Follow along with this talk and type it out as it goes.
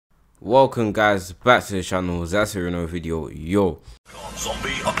Welcome guys back to the channel. Zazz here in another video. Yo,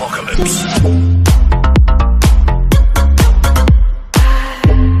 Zombie apocalypse.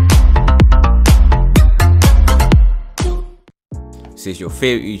 So it's your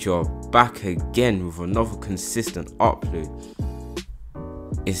favorite YouTuber back again with another consistent upload.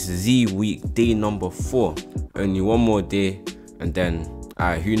 It's Z week day number 4. Only one more day and then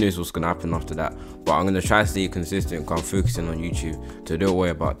who knows what's gonna happen after that. But I'm gonna try to stay consistent because I'm focusing on YouTube, so don't worry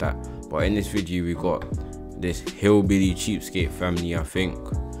about that. But in this video we got this hillbilly cheapskate family, I think.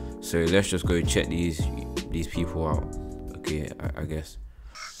 So let's just go check these people out. Okay, I guess.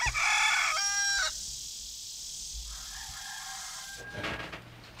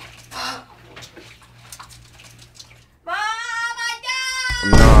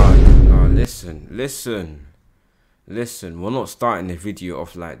 No, listen, we're not starting the video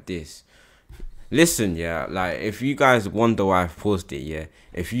off like this. Listen, yeah, like if you guys wonder why I've paused it, yeah,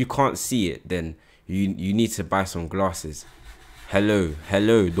 if you can't see it, then you need to buy some glasses. Hello,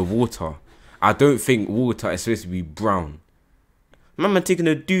 the water. I don't think water is supposed to be brown. Man, I'm taking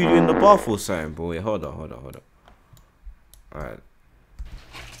a dude in the bath or something, boy. Hold on. Alright.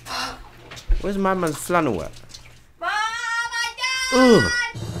 Where's my man's flannel at? Ugh.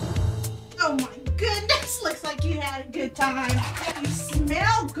 Oh my goodness, looks like you had a good time. You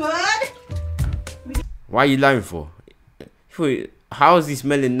smell good. Why are you lying for? How is he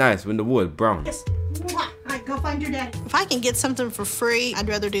smelling nice when the water's brown? Yes. Alright, go find your daddy. If I can get something for free, I'd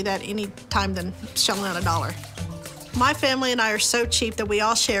rather do that any time than shelling out $1. My family and I are so cheap that we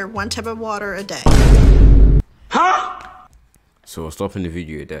all share 1 tub of water a day. Huh? So we're stopping the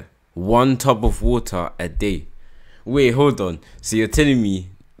video there. 1 tub of water a day. Wait, hold on. So you're telling me,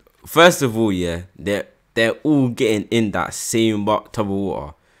 first of all, yeah, they're all getting in that same tub of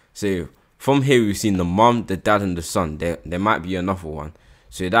water. So from here we've seen the mom, the dad, and the son. There might be another one.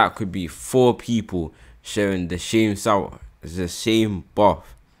 So that could be 4 people sharing the same shower, the same bath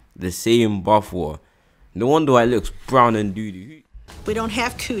water. No wonder why it looks brown and doody. We don't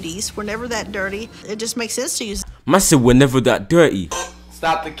have cooties. We're never that dirty. It just makes sense to use. Man said we're never that dirty.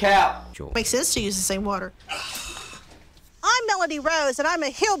 Stop the cap. Makes sense to use the same water. I'm Melody Rose, and I'm a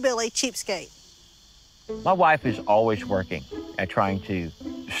hillbilly cheapskate. My wife is always working at trying to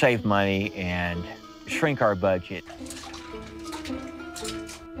save money and shrink our budget.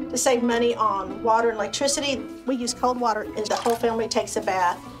 To save money on water and electricity, we use cold water, and the whole family takes a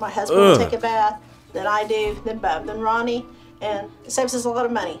bath. My husband will take a bath, then I do, then Bub, then Ronnie, and it saves us a lot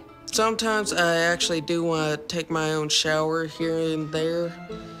of money. Sometimes I actually do want to take my own shower here and there.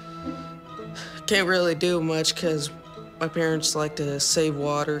 Can't really do much because my parents like to save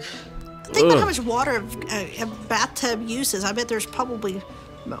water. Think about how much water a bathtub uses. I bet there's probably,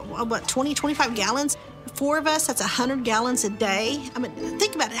 what, 20, 25 gallons? 4 of us, that's 100 gallons a day. I mean,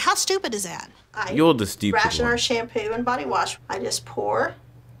 think about it. How stupid is that? You're the stupid ration one. our shampoo and body wash. I just pour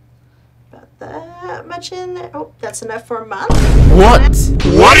about that much in there. Oh, that's enough for a month. What?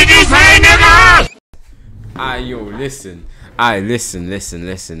 What did you say, nigga? Yo, listen.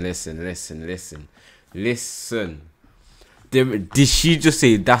 Listen. Did she just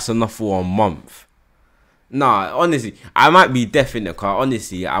say that's enough for a month? Nah, honestly, I might be deaf in the car.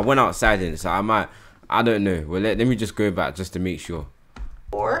 Honestly, I went outside in it, so I don't know. Well, let me just go back just to make sure.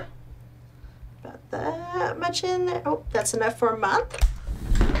 Pour about that much in there. Oh, that's enough for a month.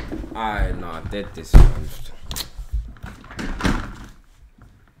 Nah, dead this month.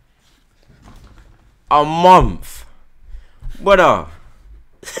 A month? What up?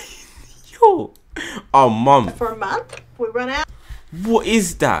 Yo, a month. For a month, we run out. What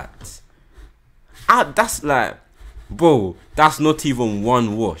is that? That's like, bro, that's not even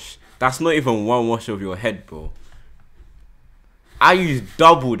 1 wash. That's not even 1 wash of your head, bro. I use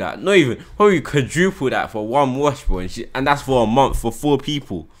double that, not even, probably quadruple that for 1 wash, bro. And that's for a month for 4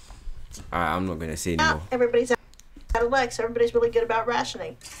 people. Alright, I'm not gonna say anymore. Everybody's out of luck, so everybody's really good about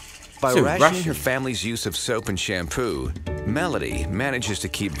rationing. By So rationing her family's use of soap and shampoo, Melody manages to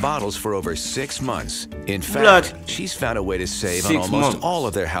keep bottles for over 6 months. In fact, she's found a way to save on 6 almost months. all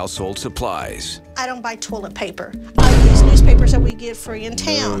of their household supplies. I don't buy toilet paper. I use newspapers that we get free in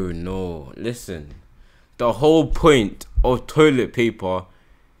town. No, listen. The whole point of toilet paper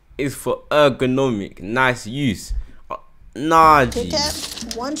is for ergonomic, nice use. Nah, Take G.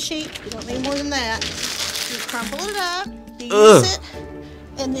 that 1 sheet. You don't need more than that. You crumple it up. You Ugh. use it.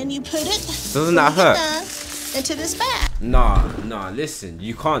 And then you put it Doesn't that hurt? into this bag. Nah, listen,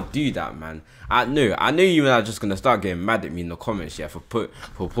 you can't do that, man. I know you are just gonna start getting mad at me in the comments, yeah, for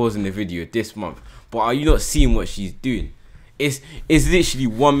pausing the video this month. But are you not seeing what she's doing? It's literally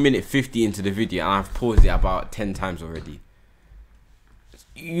 1 minute 50 into the video and I've paused it about 10 times already.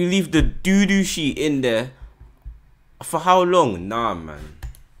 You leave the doo-doo sheet in there for how long? Nah, man.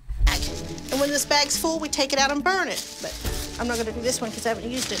 And when this bag's full, we take it out and burn it. But I'm not gonna do this one because I haven't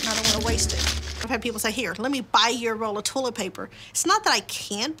used it and I don't wanna waste it. I've had people say, here, let me buy you a roll of toilet paper. It's not that I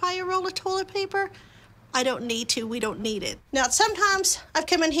can't buy a roll of toilet paper. I don't need to, we don't need it. Now, sometimes I've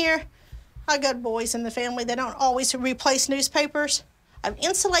come in here, I've got boys in the family, they don't always replace newspapers. I've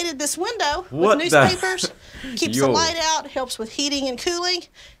insulated this window with newspapers, keeps the light out, helps with heating and cooling,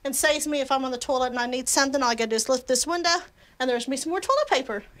 and saves me if I'm on the toilet and I need something, all I gotta do is lift this window, and there's me some more toilet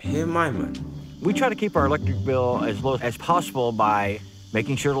paper. Hey, my man. We try to keep our electric bill as low as possible by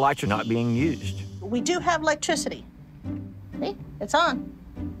making sure the lights are not being used. We do have electricity. See, it's on.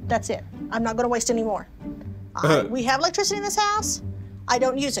 That's it. I'm not gonna waste any more. We have electricity in this house. I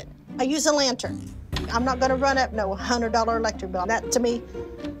don't use it. I use a lantern. I'm not gonna run up no $100 electric bill. That, to me,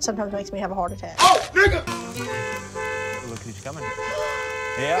 sometimes makes me have a heart attack. Oh, nigga! Look who's coming.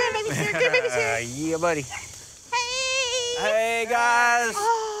 Yeah. Grandbaby's here, grandbaby's here. Yeah, buddy. Hey! Hey, guys.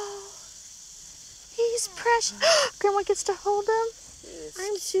 Oh, he's precious. Grandma gets to hold him. Yes.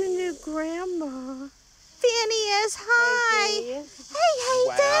 I'm your new grandma. Phineas, hi. Hey,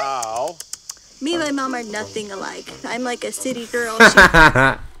 Hayden. Wow. Me and my mom are nothing alike. I'm like a city girl.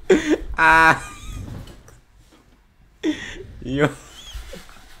 Yo.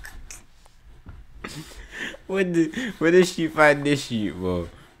 Where did she find this shit, bro?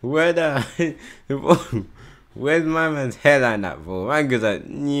 Where's my man's headline at, bro? Man goes like,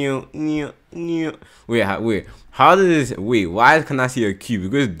 new. Wait, how does this, why can I see a cube? It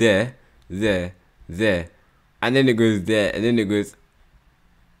goes there, and then it goes there, and then it goes,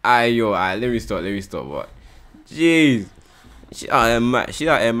 let me stop, what? Jeez. She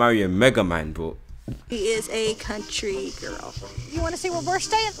out here marrying Mega Man, bro. She is a country girl. You want to see where we're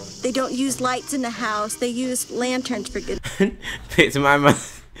staying? They don't use lights in the house. They use lanterns for good. Picked my man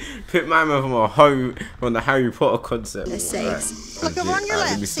from the Harry Potter concept. Right. Look over on your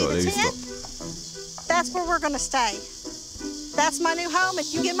left. See the tent? That's where we're going to stay. That's my new home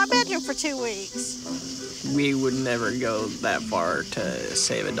if you get my bedroom for 2 weeks. We would never go that far to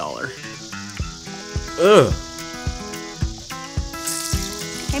save $1. Ugh.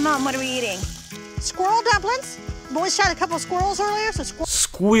 Hey, Mom, what are we eating? Squirrel dumplings. Boys shot a couple of squirrels earlier, so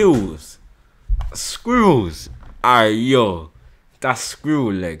Squirrels. Yo. That's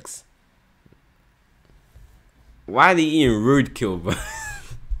squirrel legs. Why are they eating roadkill, bro?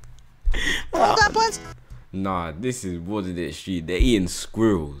 squirrel dumplings. Nah, this is Bordergate Street. They're eating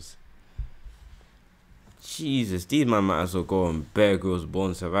squirrels. Jesus, these man might as well go on Bear Grylls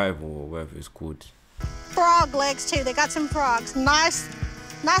Born Survival or whatever it's called. Frog legs too. They got some frogs. Nice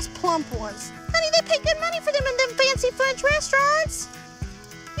plump ones. Honey, they pay good money for them in them fancy French restaurants.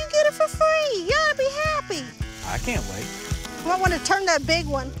 You get it for free. You ought to be happy. I can't wait. I might want to turn that big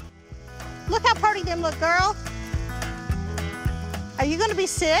one. Look how pretty them look, girl. Are you going to be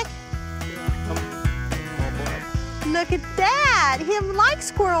sick? Look at that. Him like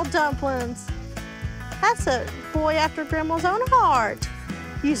squirrel dumplings. That's a boy after Grandma's own heart.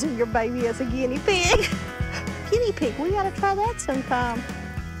 Using your baby as a guinea pig. Guinea pig, we gotta try that sometime.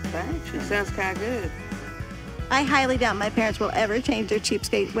 That actually sounds kind of good. I highly doubt my parents will ever change their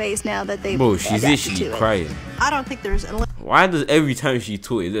cheapskate ways now that they've Bro, she's adapted literally to it. crying. I don't think there's a Why does every time she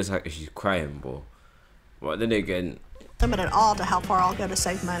talks, it looks like she's crying, bro? But then again, limit at all to how far I'll go to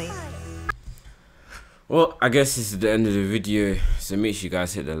save money. well, I guess this is the end of the video. So make sure you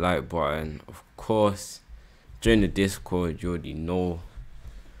guys hit the like button. Of course, join the Discord, you already know.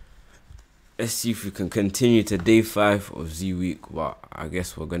 Let's see if we can continue to day 5 of Z week, but I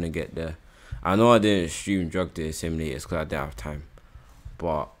guess we're gonna get there. I know I didn't stream Drug Day Simulators because I didn't have time,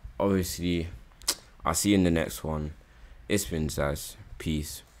 but obviously I'll see you in the next one. It's been Zazz.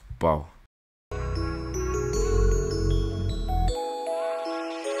 Peace. Bow.